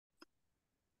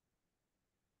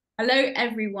Hello,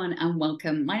 everyone, and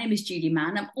welcome. My name is Julie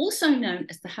Mann. I'm also known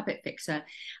as the Habit Fixer,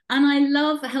 and I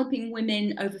love helping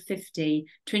women over 50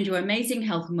 to enjoy amazing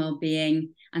health and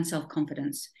well-being and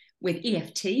self-confidence with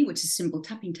EFT, which is symbol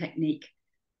tapping technique,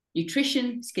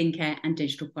 nutrition, skincare, and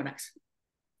digital products.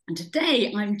 And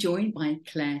today I'm joined by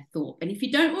Claire Thorpe. And if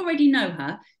you don't already know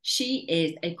her, she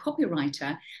is a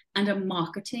copywriter and a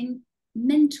marketing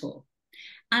mentor.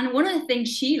 And one of the things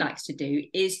she likes to do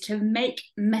is to make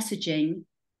messaging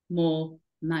more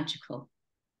magical.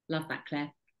 Love that, Claire.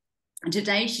 And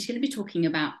today she's going to be talking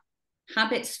about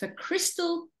habits for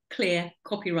crystal clear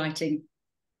copywriting.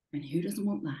 And who doesn't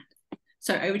want that?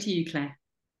 So over to you, Claire.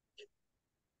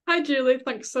 Hi, Julie.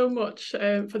 Thanks so much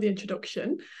for the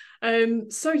introduction.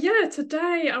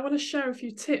 Today I want to share a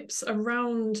few tips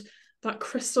around that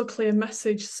crystal clear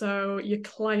message so your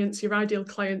clients, your ideal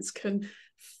clients, can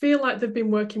feel like they've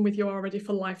been working with you already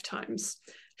for lifetimes.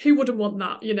 Who wouldn't want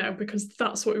that, because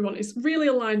that's what we want, is really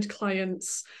aligned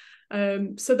clients.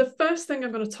 So the first thing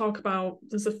I'm going to talk about,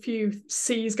 there's a few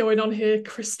C's going on here,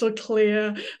 crystal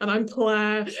clear, and I'm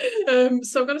Claire.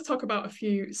 So I'm going to talk about a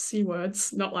few C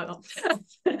words, not like that.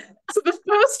 So the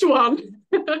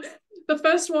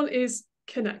first one is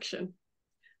connection.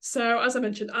 So as I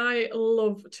mentioned, I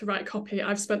love to write copy.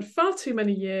 I've spent far too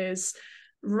many years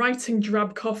writing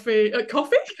drab copy for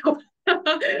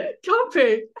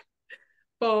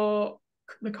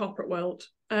the corporate world.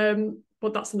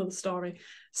 But that's another story.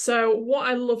 So what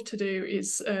I love to do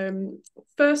is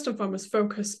first and foremost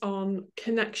focus on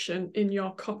connection in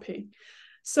your copy.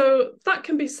 So that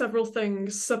can be several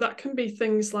things. So that can be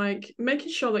things like making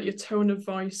sure that your tone of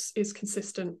voice is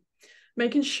consistent,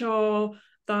 making sure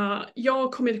that you're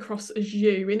coming across as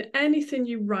you in anything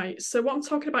you write. So what I'm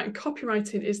talking about in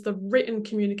copywriting is the written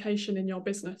communication in your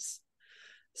business.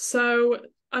 So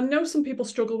I know some people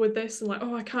struggle with this and like,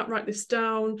 oh, I can't write this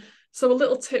down. So a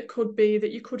little tip could be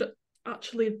that you could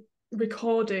actually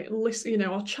record it, listen,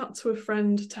 or chat to a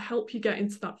friend to help you get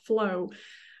into that flow.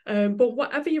 But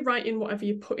whatever you're writing, whatever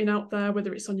you're putting out there,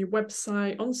 whether it's on your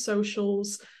website, on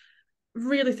socials,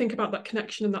 really think about that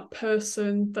connection and that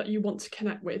person that you want to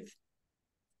connect with.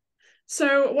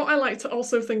 So what I like to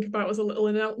also think about as a little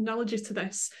analogy to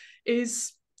this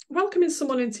is welcoming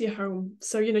someone into your home.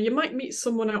 So, you might meet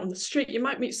someone out on the street, you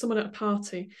might meet someone at a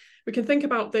party. We can think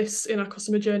about this in our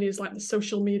customer journey as like the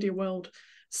social media world.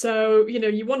 So,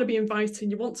 you want to be inviting,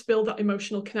 you want to build that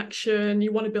emotional connection,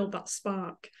 you want to build that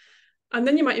spark. And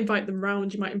then you might invite them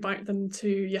round, you might invite them to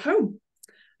your home.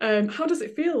 How does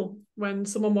it feel when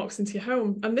someone walks into your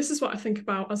home? And this is what I think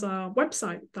about as our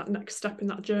website, that next step in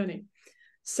that journey.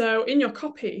 So in your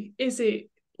copy, is it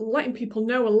letting people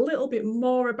know a little bit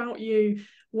more about you,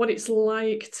 what it's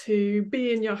like to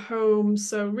be in your home?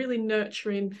 So really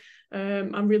nurturing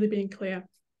and really being clear.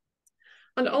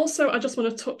 And also, I just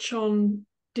want to touch on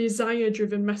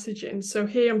desire-driven messaging. So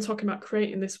here I'm talking about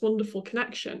creating this wonderful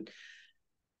connection.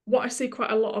 What I see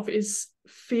quite a lot of is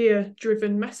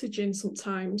fear-driven messaging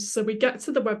sometimes. So we get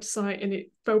to the website and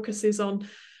it focuses on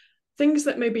things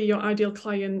that maybe your ideal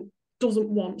client doesn't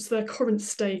want, so their current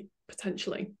state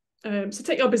potentially. So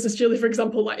take your business, Julie, for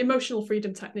example, like emotional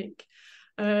freedom technique.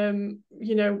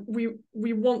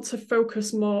 We want to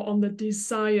focus more on the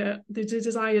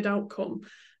desired outcome.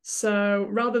 So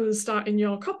rather than starting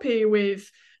your copy with,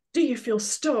 do you feel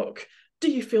stuck? Do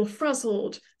you feel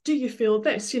frazzled? Do you feel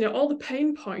this? All the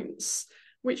pain points,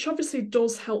 which obviously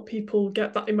does help people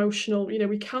get that emotional,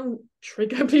 we can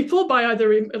trigger people by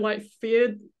either like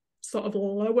fear, sort of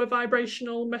lower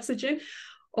vibrational messaging,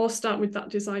 or start with that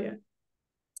desire.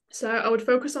 So I would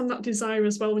focus on that desire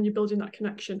as well when you're building that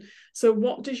connection. So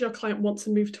what does your client want to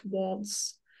move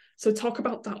towards? So talk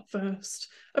about that first.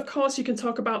 Of course, you can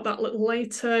talk about that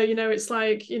later. It's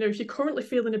like, if you're currently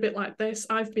feeling a bit like this,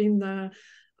 I've been there.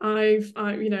 I've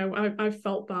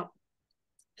felt that.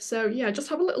 So yeah, just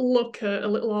have a little look at a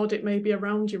little audit maybe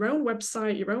around your own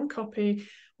website, your own copy,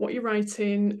 what you're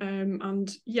writing,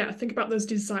 and yeah, think about those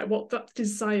desire,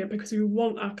 because we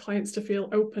want our clients to feel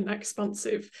open,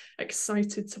 expansive,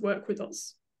 excited to work with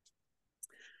us.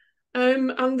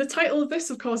 And the title of this,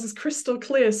 of course, is crystal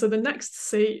clear. So the next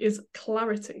C is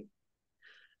clarity.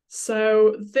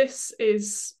 So this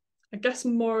is, I guess,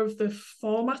 more of the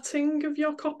formatting of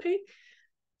your copy.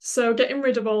 So getting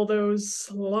rid of all those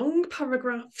long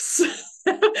paragraphs,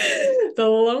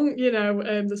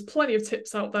 there's plenty of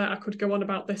tips out there. I could go on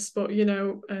about this, but,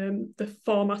 the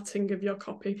formatting of your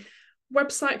copy.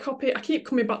 Website copy, I keep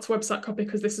coming back to website copy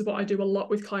because this is what I do a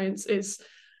lot with clients, is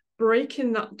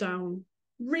breaking that down.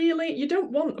 Really, you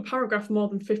don't want a paragraph more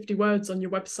than 50 words on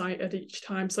your website at each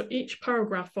time. So each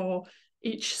paragraph or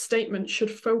each statement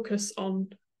should focus on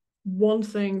one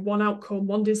thing, one outcome,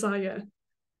 one desire,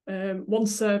 one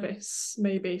service,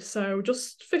 maybe. So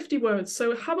just 50 words.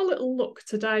 So have a little look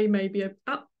today, maybe at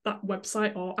that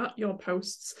website or at your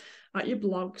posts, at your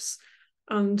blogs.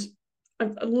 And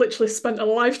I've literally spent a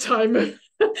lifetime,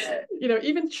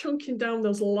 even chunking down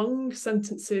those long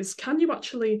sentences. Can you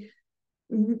actually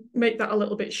make that a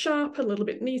little bit sharper, a little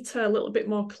bit neater, a little bit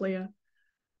more clear?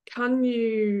 Can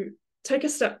you take a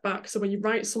step back? So when you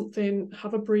write something,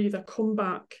 have a breather, come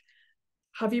back.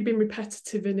 Have you been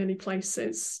repetitive in any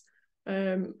places?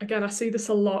 Again, I see this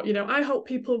a lot. I help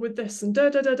people with this and da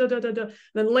da da da da da. And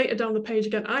then later down the page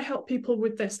again, I help people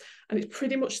with this, and it's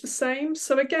pretty much the same.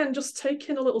 So again, just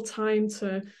taking a little time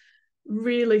to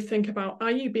really think about: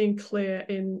 are you being clear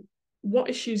in what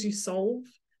issues you solve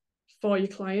for your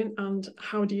client, and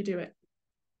how do you do it?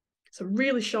 So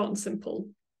really short and simple.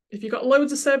 If you've got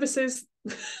loads of services,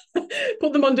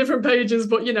 put them on different pages.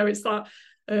 But it's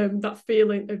that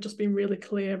feeling of just being really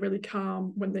clear, really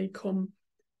calm when they come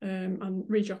and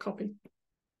read your copy.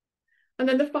 And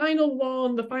then the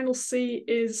final C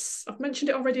is, I've mentioned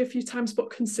it already a few times,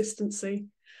 but consistency.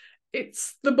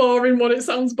 It's the boring one. It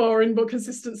sounds boring, but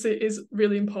consistency is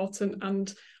really important.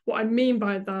 And what I mean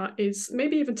by that is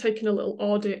maybe even taking a little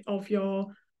audit of your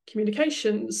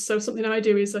communications. So something I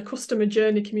do is a customer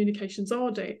journey communications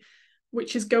audit,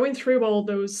 which is going through all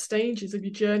those stages of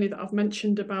your journey that I've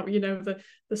mentioned about,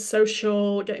 the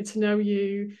social, getting to know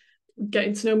you,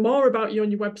 getting to know more about you on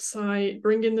your website,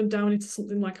 bringing them down into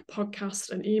something like a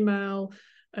podcast, an email,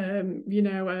 a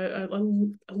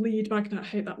lead magnet. I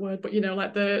hate that word, but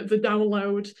like the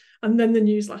download, and then the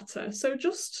newsletter. So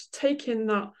just taking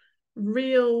that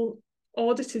real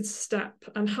audited step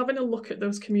and having a look at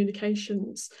those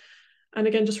communications. And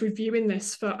again, just reviewing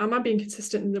this for, am I being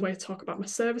consistent in the way I talk about my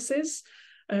services,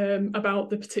 about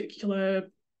the particular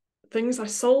things I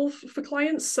solve for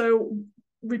clients? So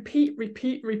repeat.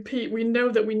 We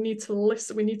know that we need to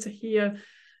listen, we need to hear,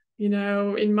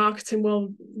 in marketing,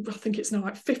 well, I think it's now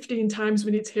like 15 times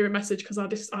we need to hear a message because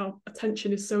our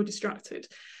attention is so distracted.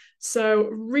 So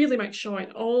really make sure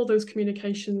in all those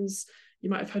communications, you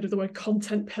might have heard of the word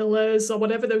content pillars or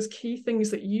whatever those key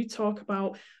things that you talk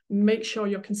about, make sure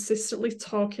you're consistently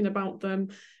talking about them.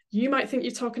 You might think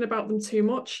you're talking about them too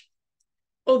much.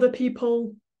 Other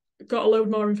people got a load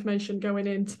more information going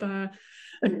into their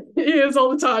ears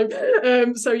all the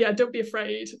time. So yeah, don't be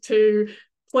afraid to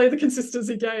play the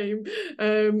consistency game.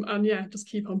 And yeah, just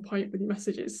keep on point with your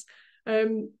messages.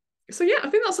 So yeah, I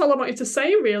think that's all I wanted to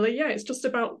say, really. Yeah, it's just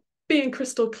about being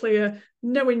crystal clear,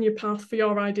 knowing your path for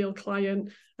your ideal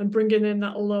client, and bringing in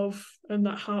that love and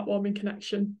that heartwarming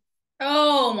connection.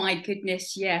 Oh my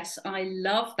goodness, yes, I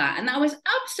love that. And that was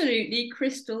absolutely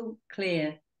crystal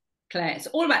clear, Claire. It's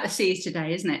all about the C's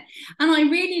today, isn't it? And I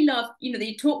really love, that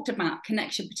you talked about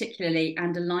connection particularly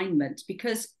and alignment,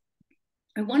 because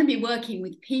I want to be working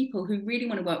with people who really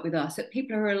want to work with us, that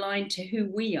people are aligned to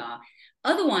who we are.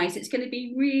 Otherwise, it's going to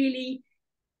be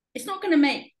it's not going to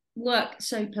make work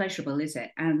so pleasurable, is it?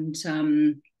 And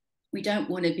we don't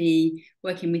want to be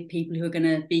working with people who are going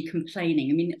to be complaining.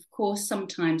 I mean, of course,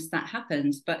 sometimes that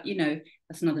happens, but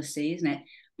that's another C, isn't it?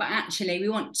 But actually, we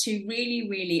want to really,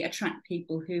 really attract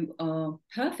people who are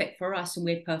perfect for us and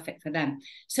we're perfect for them.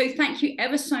 So thank you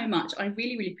ever so much. I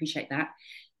really, really appreciate that.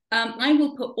 I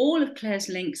will put all of Claire's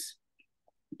links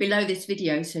below this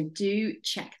video, so do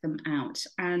check them out.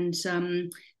 And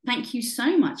thank you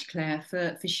so much, Claire,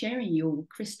 for sharing your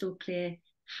crystal clear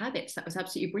habits. That was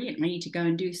absolutely brilliant. I need to go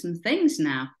and do some things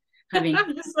now, having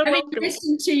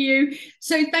listened to you.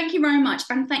 So thank you very much,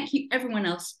 and thank you everyone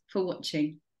else for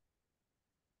watching.